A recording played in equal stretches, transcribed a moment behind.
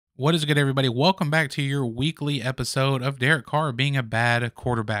What is good, everybody? Welcome back to your weekly episode of Derek Carr being a bad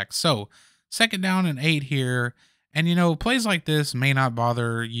quarterback. So, second down and 8 here. And, plays like this may not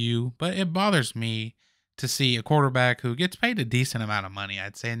bother you, but it bothers me to see a quarterback who gets paid a decent amount of money.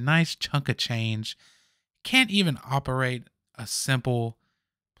 I'd say a nice chunk of change, can't even operate a simple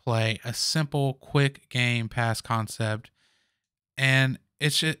play, a simple, quick game pass concept. And it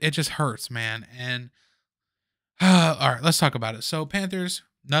just hurts, man. And all right, let's talk about it. So Panthers,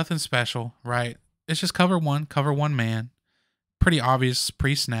 nothing special, right? It's just cover one man. Pretty obvious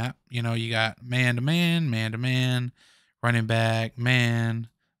pre-snap. You got man to man, running back, man.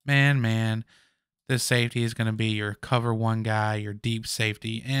 This safety is going to be your cover one guy, your deep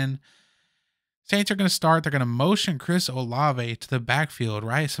safety. And Saints are going to start. They're going to motion Chris Olave to the backfield,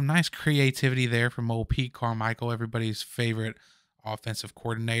 right? Some nice creativity there from old Pete Carmichael, everybody's favorite offensive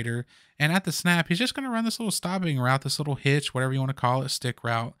coordinator. And at the snap, he's just going to run this little stopping route, this little hitch, whatever you want to call it, stick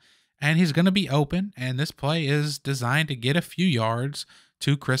route. And he's going to be open. And this play is designed to get a few yards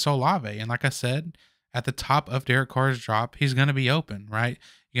to Chris Olave. And like I said, at the top of Derek Carr's drop, he's going to be open, right?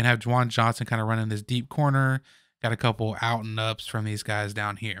 You're going to have Juwan Johnson kind of running this deep corner. Got a couple out and ups from these guys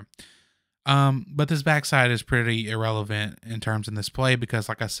down here. But this backside is pretty irrelevant in terms of this play because,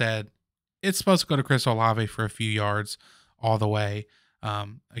 like I said, it's supposed to go to Chris Olave for a few yards all the way.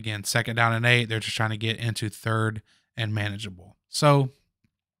 Again, second down and 8. They're just trying to get into third and manageable. So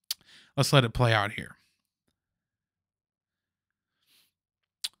let's let it play out here.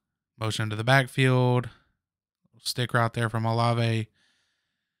 Motion to the backfield. Stick route there from Olave.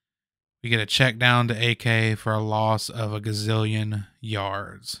 We get a check down to AK for a loss of a gazillion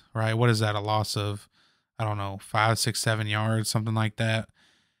yards, right? What is that? A loss of, I don't know, 5, 6, 7 yards, something like that.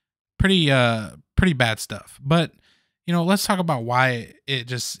 Pretty bad stuff. But, let's talk about why it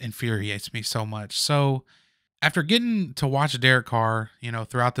just infuriates me so much. So after getting to watch Derek Carr,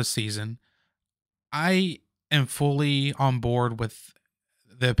 throughout the season, I am fully on board with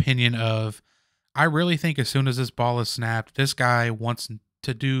the opinion of, I really think as soon as this ball is snapped, this guy wants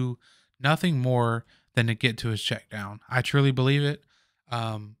to do nothing more than to get to his check down. I truly believe it.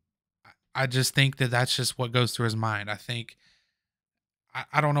 I just think that that's just what goes through his mind. I think,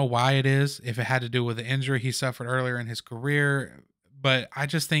 I don't know why it is, if it had to do with the injury he suffered earlier in his career, but I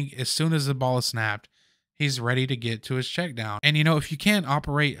just think as soon as the ball is snapped, he's ready to get to his check down. And, if you can't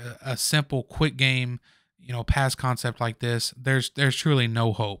operate a simple, quick game, pass concept like this, there's truly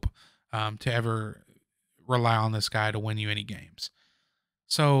no hope to ever rely on this guy to win you any games.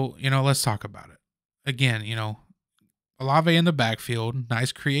 So, let's talk about it. Again, Olave in the backfield,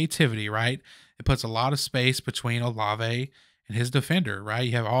 nice creativity, right? It puts a lot of space between Olave and his defender, right?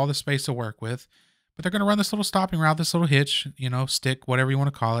 You have all the space to work with, but they're going to run this little stopping route, this little hitch, stick, whatever you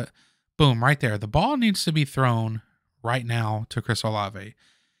want to call it. Boom, right there. The ball needs to be thrown right now to Chris Olave.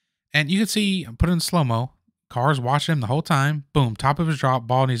 And you can see, put it in slow-mo, Carr's watching him the whole time. Boom, top of his drop,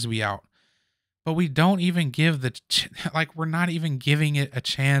 ball needs to be out. But we don't even give we're not even giving it a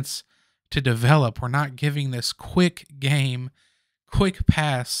chance to develop. We're not giving this quick game, quick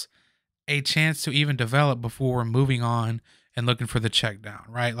pass, a chance to even develop before we're moving on and looking for the check down,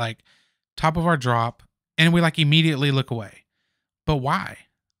 right? Like top of our drop, and we immediately look away. But why?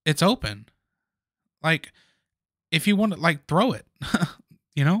 It's open. Like if you want to throw it,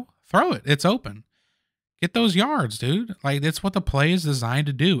 throw it. It's open. Get those yards, dude. That's what the play is designed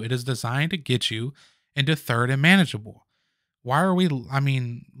to do. It is designed to get you into third and manageable. Why are we,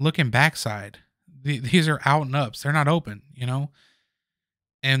 looking backside? These are out and ups. They're not open,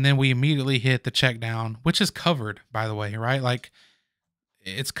 And then we immediately hit the check down, which is covered, by the way, right?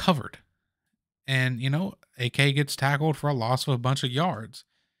 It's covered. And, AK gets tackled for a loss of a bunch of yards.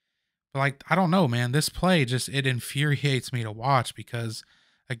 But, I don't know, man. This play it infuriates me to watch because,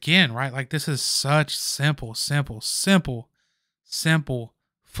 again, right? This is such simple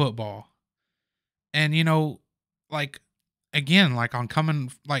football. And, again, on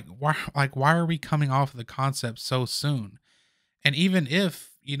coming, why are we coming off of the concept so soon? And even if,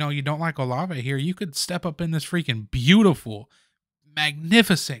 you don't like Olave here, you could step up in this freaking beautiful,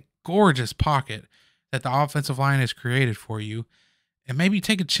 magnificent, gorgeous pocket that the offensive line has created for you. And maybe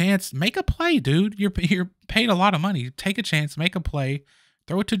take a chance, make a play, dude. You're paid a lot of money. Take a chance, make a play.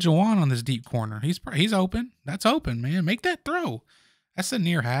 Throw it to Juwan on this deep corner. He's open. That's open, man. Make that throw. That's a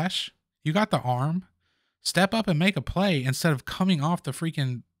near hash. You got the arm. Step up and make a play instead of coming off the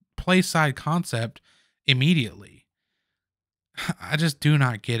freaking play side concept immediately. I just do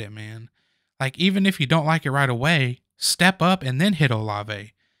not get it, man. Even if you don't like it right away, step up and then hit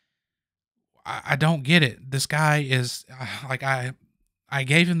Olave. I don't get it. This guy is I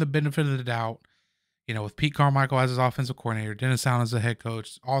gave him the benefit of the doubt. with Pete Carmichael as his offensive coordinator, Dennis Allen as the head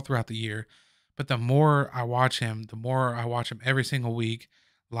coach, all throughout the year. But the more I watch him, the more I watch him every single week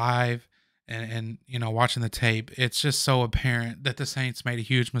live and watching the tape, it's just so apparent that the Saints made a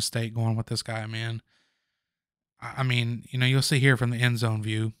huge mistake going with this guy, man. I mean, you'll see here from the end zone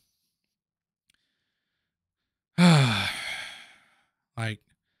view. Like,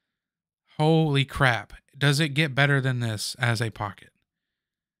 holy crap. Does it get better than this as a pocket?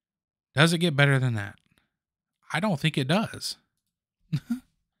 Does it get better than that? I don't think it does.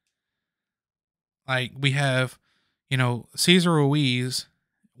 Like, we have, Cesar Ruiz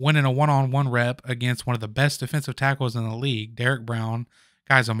winning a one-on-one rep against one of the best defensive tackles in the league, Derek Brown.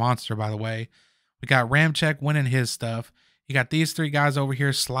 Guy's a monster, by the way. We got Ramczyk winning his stuff. You got these three guys over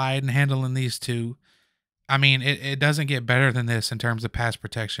here sliding, handling these two. I mean, it doesn't get better than this in terms of pass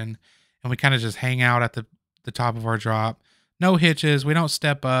protection. And we kind of just hang out at the top of our drop. No hitches. We don't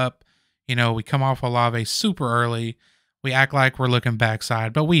step up. We come off Olave super early. We act like we're looking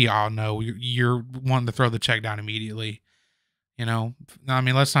backside, but we all know you're wanting to throw the check down immediately. I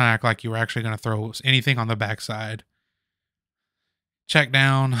mean, let's not act like you were actually going to throw anything on the backside. Check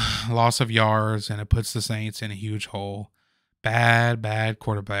down, loss of yards, and it puts the Saints in a huge hole. Bad, bad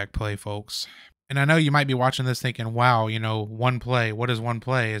quarterback play, folks. And I know you might be watching this thinking, wow, one play. What is one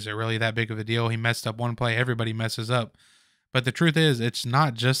play? Is it really that big of a deal? He messed up one play. Everybody messes up. But the truth is, it's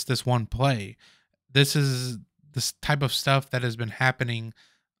not just this one play. This is this type of stuff that has been happening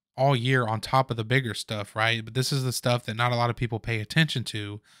all year on top of the bigger stuff, right? But this is the stuff that not a lot of people pay attention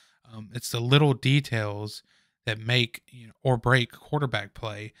to. It's the little details that make or break quarterback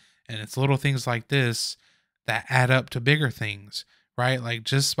play, and it's little things like this that add up to bigger things, right? Like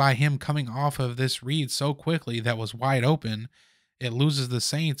just by him coming off of this read so quickly that was wide open, it loses the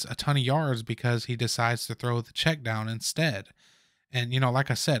Saints a ton of yards because he decides to throw the check down instead. And like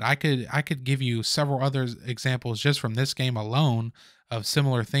I said, I could give you several other examples just from this game alone of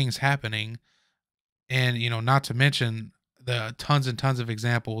similar things happening, and not to mention the tons and tons of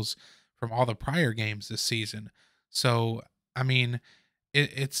examples from all the prior games this season. So I mean,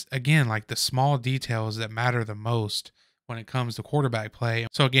 it's again like the small details that matter the most when it comes to quarterback play.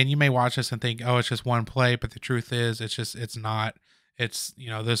 So again, you may watch this and think, oh, it's just one play, but the truth is, it's not. It's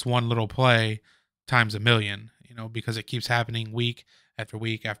this one little play times a million. Because it keeps happening week after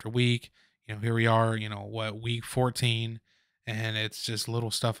week after week. Here we are. Week 14, and it's just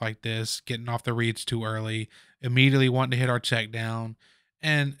little stuff like this, getting off the reads too early, immediately wanting to hit our check down.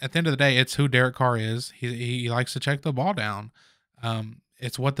 And at the end of the day, it's who Derek Carr is. He likes to check the ball down.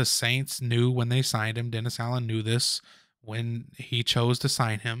 It's what the Saints knew when they signed him. Dennis Allen knew this when he chose to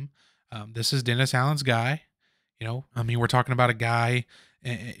sign him. This is Dennis Allen's guy. I mean, we're talking about a guy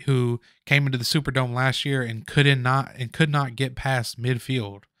who came into the Superdome last year and could not get past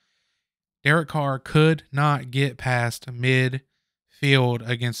midfield. Derek Carr could not get past midfield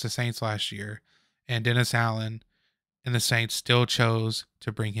against the Saints last year, and Dennis Allen and the Saints still chose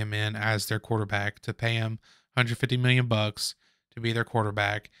to bring him in as their quarterback, to pay him 150 million bucks to be their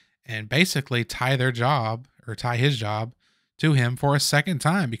quarterback, and basically tie his job to him for a second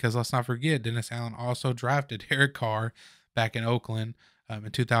time. Because let's not forget, Dennis Allen also drafted Derek Carr back in Oakland in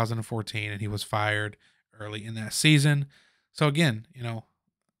 2014, and he was fired early in that season. So again,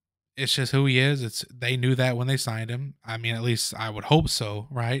 it's just who he is. They knew that when they signed him. I mean, at least I would hope so,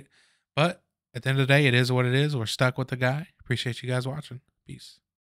 right? But at the end of the day, it is what it is. We're stuck with the guy. Appreciate you guys watching. Peace.